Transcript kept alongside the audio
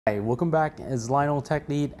Hi, welcome back. It's Lionel, tech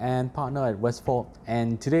lead and partner at Westfault,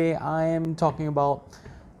 and today I am talking about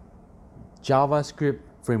JavaScript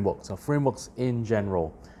frameworks or frameworks in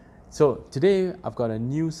general. So today I've got a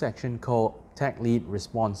new section called Tech Lead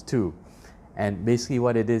Response To, and basically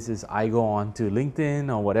what it is I go on to LinkedIn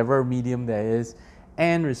or whatever medium there is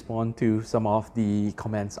and respond to some of the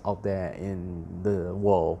comments out there in the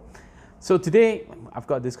world. So today I've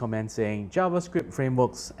got this comment saying JavaScript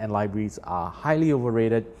frameworks and libraries are highly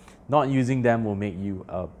overrated. Not using them will make you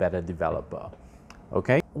a better developer.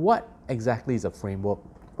 Okay, what exactly is a framework?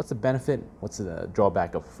 What's the benefit? What's the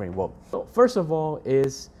drawback of a framework? So first of all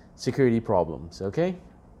is security problems. Okay,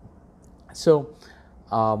 so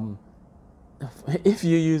if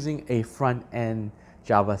you're using a front-end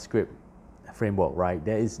JavaScript framework, right,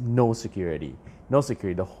 there is no security. No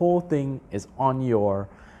security. The whole thing is on your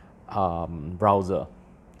browser.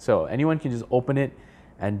 So anyone can just open it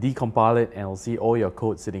and decompile it and it'll see all your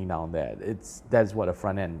code sitting down there. That's what a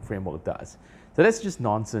front-end framework does. So that's just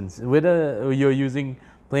nonsense. Whether you're using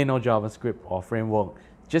plain old JavaScript or framework,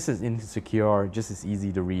 just as insecure, just as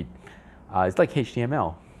easy to read. It's like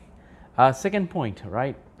HTML. Second point,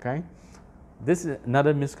 right? Okay. This is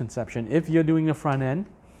another misconception. If you're doing a front end,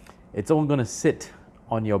 it's all going to sit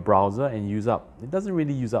on your browser and use up. It doesn't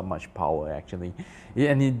really use up much power actually,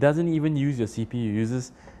 and it doesn't even use your CPU. It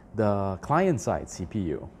uses the client-side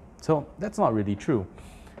CPU. So that's not really true.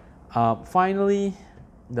 Finally,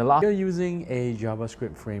 you're using a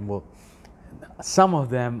JavaScript framework. Some of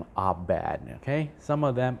them are bad. Okay, some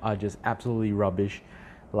of them are just absolutely rubbish,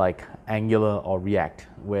 like Angular or React,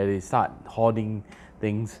 where they start hoarding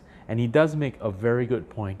things. And he does make a very good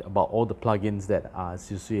point about all the plugins that are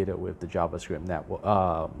associated with the JavaScript network,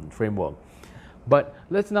 framework. But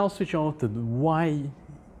let's now switch on to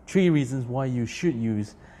three reasons why you should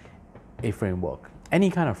use a framework, any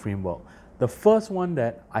kind of framework. The first one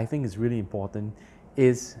that I think is really important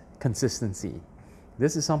is consistency.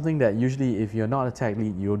 This is something that usually if you're not a tech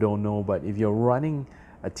lead, you don't know, but if you're running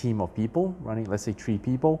a team of people, let's say 3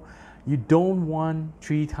 people, you don't want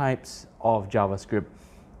 3 types of JavaScript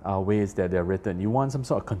ways that they're written. You want some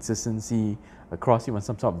sort of consistency across. You want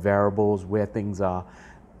some sort of variables where things are,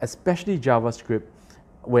 especially JavaScript,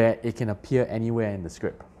 where it can appear anywhere in the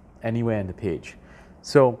script, anywhere in the page.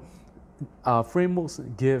 So frameworks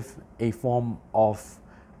give a form of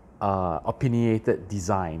opinionated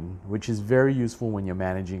design, which is very useful when you're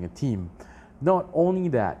managing a team. Not only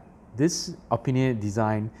that, this opinionated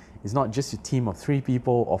design is not just a team of 3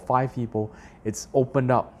 people or 5 people. It's opened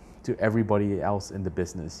up to everybody else in the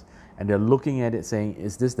business, and they're looking at it saying,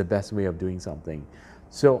 is this the best way of doing something?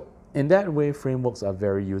 So in that way, frameworks are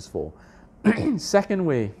very useful. Second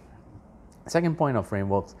point of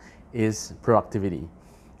frameworks is productivity.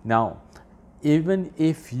 Now, even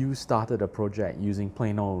if you started a project using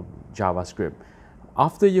plain old JavaScript,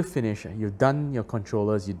 after you finish, you've done your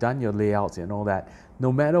controllers, you've done your layouts and all that,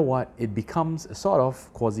 no matter what, it becomes a sort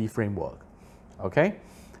of quasi-framework. Okay?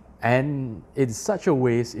 And it's such a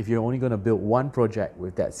waste if you're only going to build one project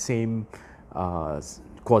with that same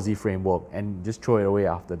quasi-framework and just throw it away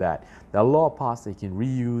after that. There are a lot of parts that you can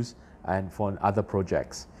reuse and for other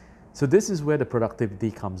projects. So this is where the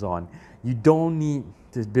productivity comes on. You don't need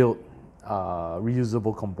to build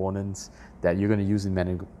reusable components that you're going to use in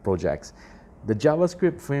many projects. The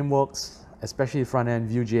JavaScript frameworks, especially front-end,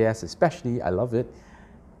 Vue.js especially, I love it,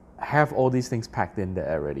 have all these things packed in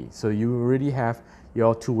there already. So you already have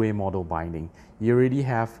your two-way model binding. You already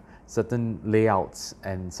have certain layouts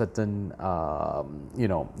and certain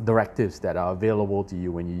directives that are available to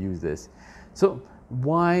you when you use this. So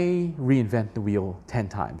why reinvent the wheel 10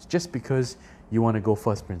 times just because you want to go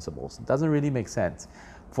first principles? It doesn't really make sense.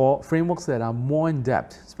 For frameworks that are more in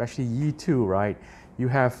depth, especially E2, right? You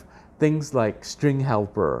have things like string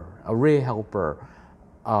helper, array helper,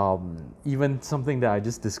 even something that I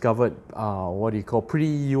just discovered,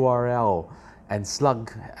 pretty URL and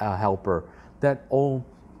slug helper, that all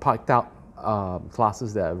packed out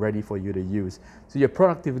classes that are ready for you to use. So your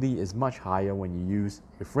productivity is much higher when you use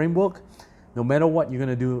a framework. No matter what you're going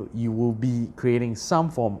to do, you will be creating some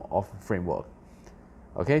form of framework.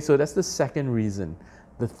 Okay, so that's the second reason.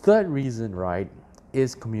 The third reason, right,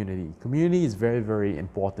 is community. Community is very, very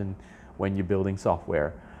important when you're building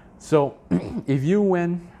software. So if you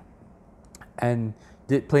went and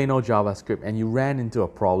did plain old JavaScript and you ran into a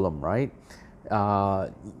problem, right?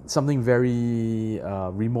 Something very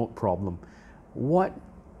remote problem. What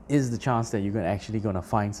is the chance that you're actually going to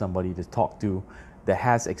find somebody to talk to that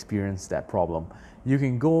has experienced that problem? You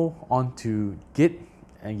can go on to Git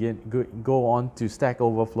and go on to Stack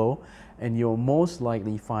Overflow, and you'll most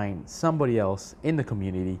likely find somebody else in the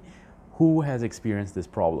community who has experienced this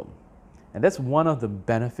problem. And that's one of the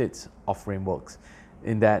benefits of frameworks,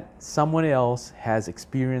 in that someone else has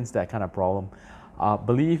experienced that kind of problem.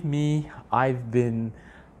 Believe me, I've been,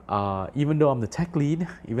 even though I'm the tech lead,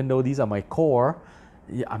 even though these are my core,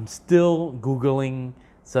 I'm still Googling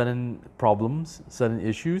certain problems, certain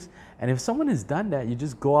issues. And if someone has done that, you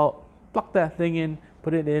just go out, plug that thing in,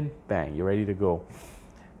 put it in, bang, you're ready to go.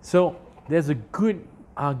 So there's a good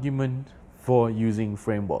argument for using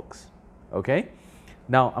frameworks, okay?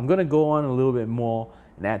 Now, I'm going to go on a little bit more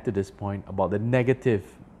and add to this point about the negative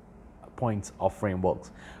points of frameworks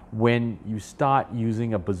when you start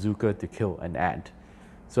using a bazooka to kill an ant.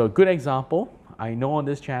 So a good example, I know on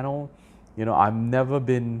this channel, you know, I've never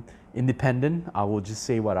been independent. I will just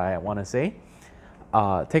say what I want to say.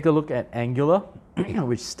 Take a look at Angular,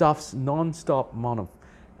 which stuffs non-stop amount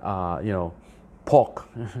of, you know, pork.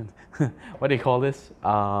 What do they call this?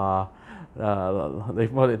 They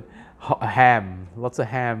call it ham, lots of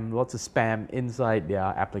spam inside their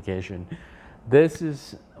application. This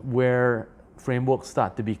is where frameworks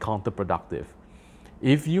start to be counterproductive.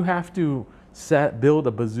 If you have to build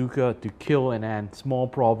a bazooka to kill an ant, small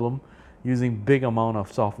problem, using big amount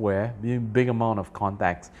of software, big amount of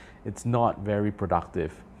contacts, it's not very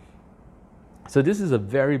productive. So this is a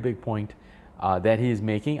very big point that he is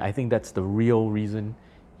making. I think that's the real reason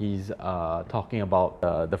he's talking about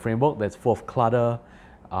the framework that's full of clutter.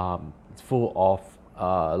 It's full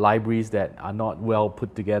of libraries that are not well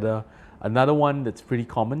put together. Another one that's pretty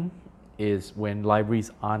common is when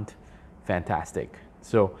libraries aren't fantastic.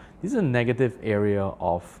 So this is a negative area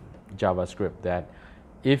of JavaScript, that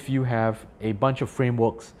if you have a bunch of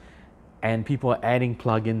frameworks and people are adding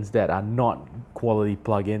plugins that are not quality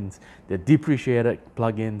plugins, they're depreciated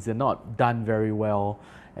plugins, they're not done very well,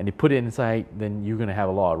 and they put it inside, then you're going to have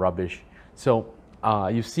a lot of rubbish. So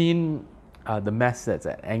you've seen the mess that's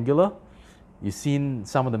at Angular. You've seen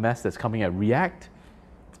some of the mess that's coming at React,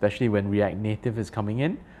 especially when React Native is coming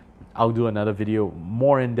in. I'll do another video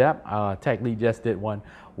more in depth. Tech Lead just did one,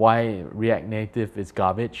 why React Native is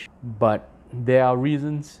garbage. But there are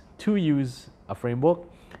reasons to use a framework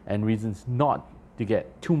and reasons not to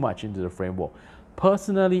get too much into the framework.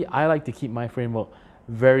 Personally, I like to keep my framework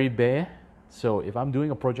very bare. So if I'm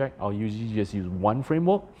doing a project, I'll usually just use one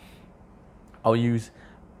framework. I'll use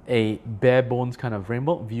a bare bones kind of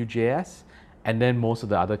framework, Vue.js, and then most of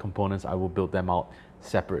the other components, I will build them out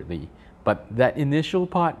separately. But that initial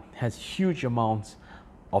part has huge amounts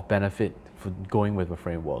of benefit for going with a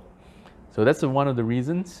framework. So that's one of the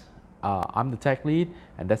reasons I'm the tech lead,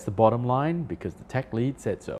 and that's the bottom line, because the tech lead said so.